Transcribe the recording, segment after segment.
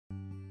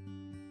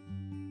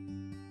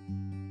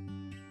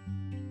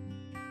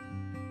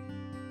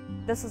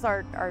This is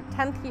our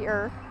 10th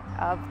year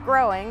of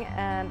growing,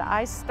 and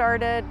I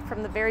started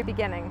from the very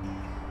beginning.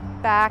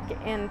 Back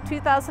in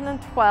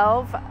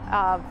 2012,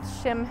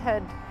 SHIM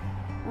had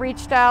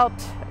reached out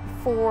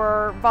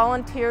for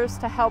volunteers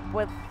to help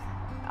with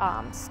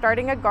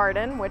starting a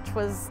garden, which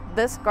was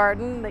this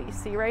garden that you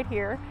see right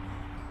here,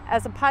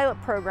 as a pilot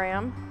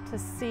program to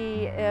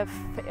see if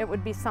it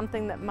would be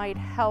something that might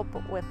help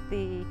with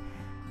the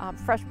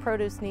fresh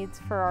produce needs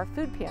for our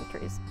food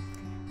pantries.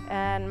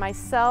 And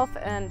myself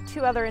and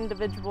two other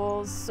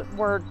individuals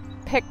were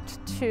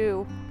picked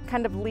to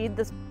kind of lead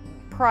this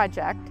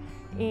project,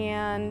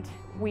 and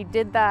we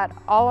did that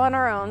all on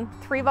our own,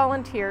 3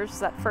 volunteers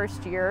that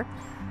first year.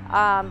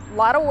 A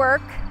lot of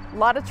work, a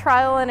lot of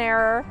trial and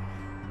error,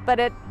 but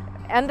it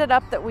ended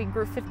up that we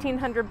grew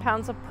 1,500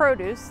 pounds of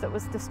produce that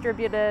was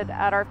distributed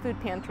at our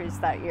food pantries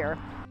that year.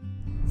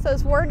 So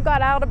as word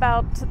got out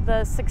about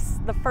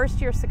the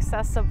first year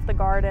success of the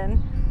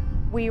garden,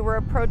 we were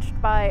approached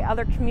by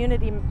other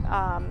community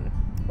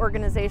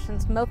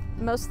organizations,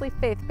 mostly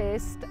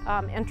faith-based,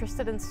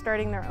 interested in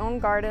starting their own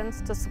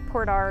gardens to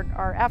support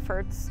our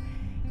efforts.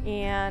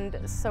 And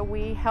so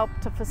we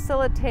helped to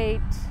facilitate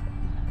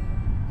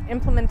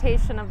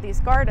implementation of these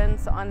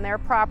gardens on their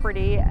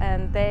property,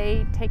 and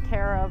they take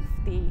care of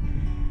the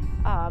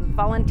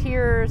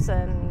volunteers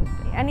and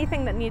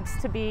anything that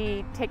needs to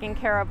be taken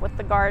care of with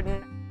the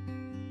garden.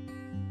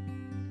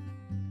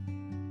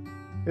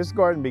 This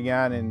garden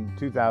began in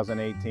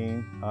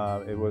 2018.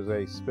 It was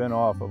a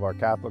spin-off of our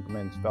Catholic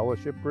Men's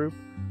Fellowship group.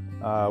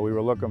 We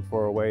were looking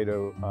for a way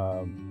to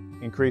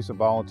increase the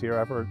volunteer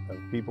effort of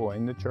people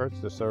in the church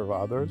to serve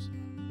others.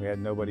 We had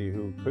nobody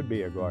who could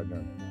be a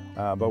gardener,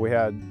 but we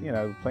had,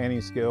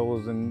 planting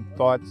skills and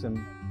thoughts and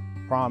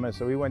promise.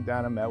 So we went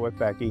down and met with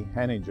Becky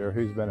Henninger,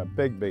 who's been a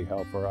big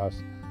help for us.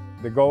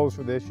 The goals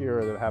for this year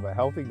are to have a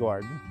healthy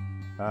garden,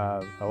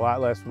 a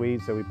lot less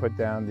weeds, so we put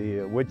down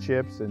the wood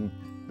chips and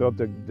built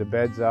the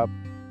beds up.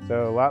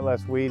 So a lot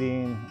less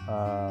weeding,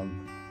 a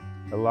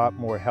lot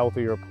more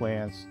healthier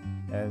plants,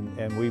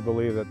 and we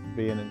believe that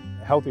being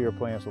healthier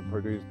plants will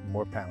produce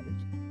more poundage.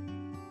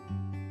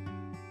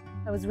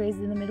 I was raised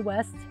in the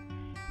Midwest,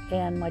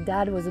 and my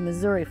dad was a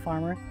Missouri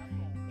farmer,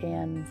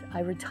 and I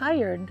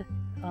retired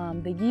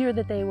the year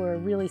that they were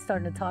really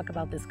starting to talk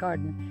about this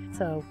garden.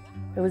 So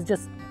it was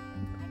just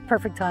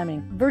perfect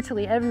timing.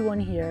 Virtually everyone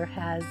here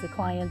has the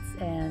clients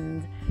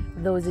and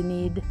those in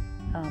need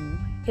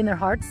in their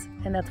hearts,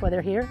 and that's why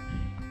they're here.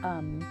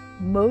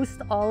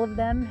 Most all of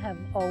them have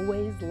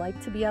always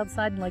liked to be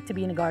outside and like to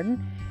be in a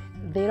garden.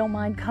 They don't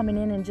mind coming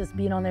in and just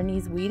being on their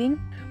knees weeding.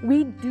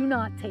 We do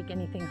not take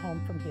anything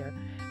home from here.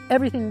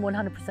 Everything,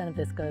 100% of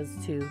this goes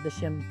to the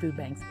SHIM food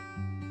banks.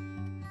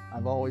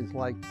 I've always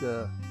liked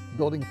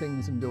building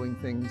things and doing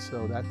things,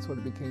 so that sort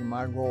of became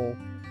my role,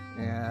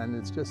 and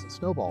it's just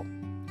snowballed.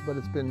 But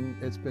it's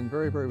been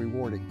very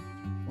rewarding.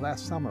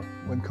 Last summer,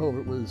 when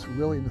COVID was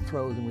really in the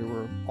throes and we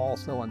were all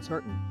so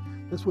uncertain,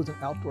 this was an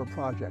outdoor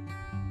project.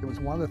 It was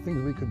one of the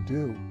things we could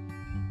do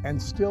and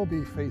still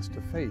be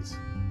face-to-face,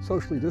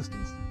 socially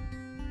distanced,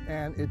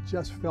 and it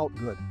just felt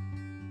good.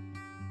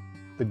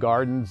 The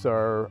gardens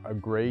are a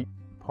great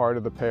part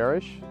of the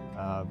parish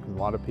because a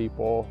lot of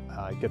people,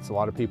 it gets a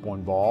lot of people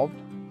involved.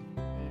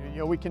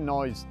 We can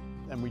always,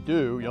 and we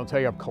do,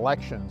 take up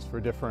collections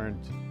for different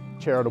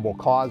charitable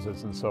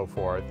causes and so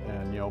forth,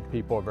 and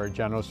people are very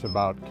generous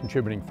about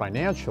contributing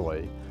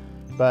financially.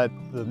 But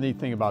the neat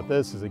thing about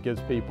this is it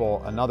gives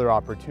people another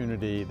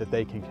opportunity that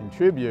they can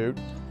contribute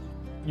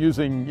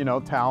using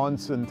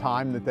talents and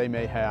time that they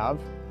may have.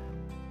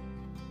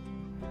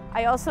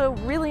 I also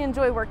really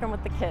enjoy working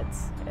with the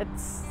kids.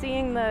 It's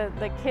seeing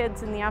the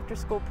kids in the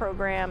after-school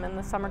program and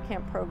the summer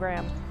camp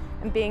program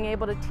and being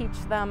able to teach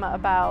them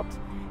about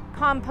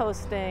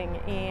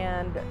composting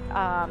and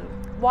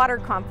water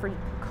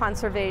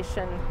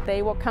conservation.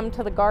 They will come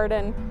to the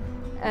garden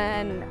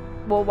and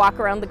we'll walk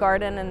around the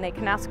garden, and they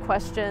can ask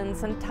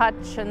questions and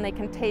touch, and they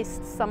can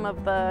taste some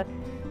of the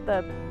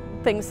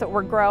things that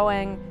we're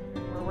growing.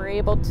 We're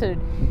able to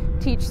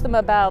teach them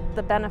about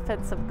the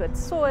benefits of good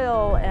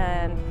soil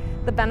and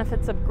the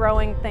benefits of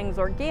growing things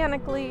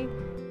organically.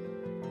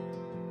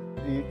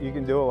 You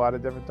can do a lot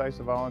of different types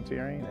of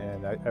volunteering,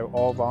 and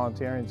all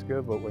volunteering is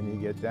good, but when you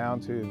get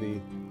down to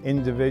the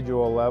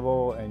individual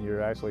level and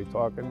you're actually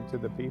talking to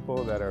the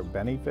people that are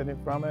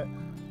benefiting from it,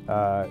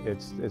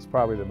 it's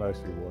probably the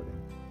most rewarding.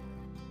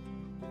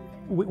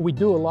 We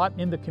do a lot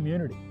in the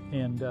community,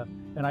 and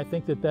I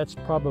think that's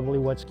probably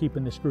what's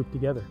keeping this group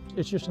together.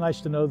 It's just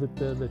nice to know that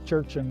the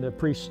church and the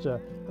priests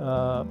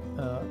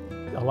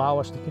allow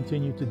us to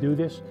continue to do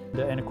this.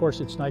 And of course,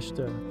 it's nice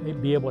to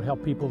be able to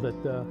help people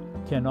that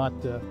cannot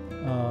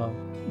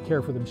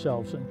care for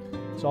themselves. And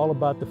it's all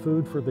about the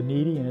food for the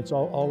needy, and it's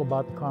all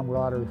about the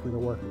camaraderie for the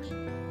workers.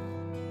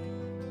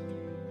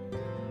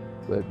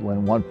 But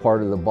when one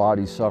part of the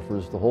body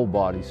suffers, the whole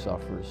body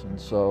suffers. And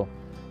so,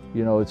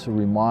 it's a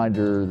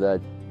reminder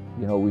that,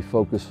 we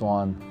focus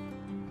on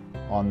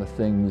the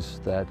things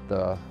that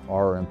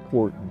are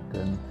important,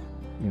 and,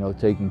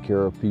 taking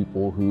care of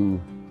people who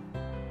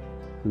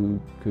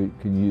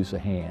can use a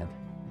hand.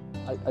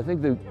 I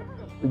think the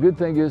good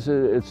thing is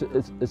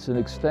it's an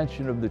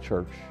extension of the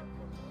church.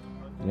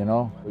 You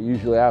know,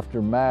 usually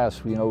after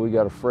Mass, we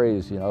got a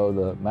phrase,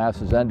 the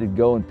Mass is ended,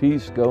 go in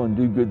peace, go and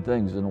do good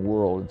things in the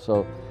world. And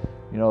so,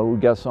 we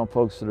got some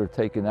folks that are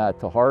taking that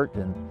to heart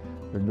and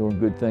they're doing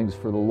good things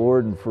for the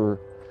Lord and for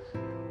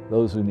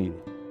those who need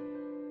it.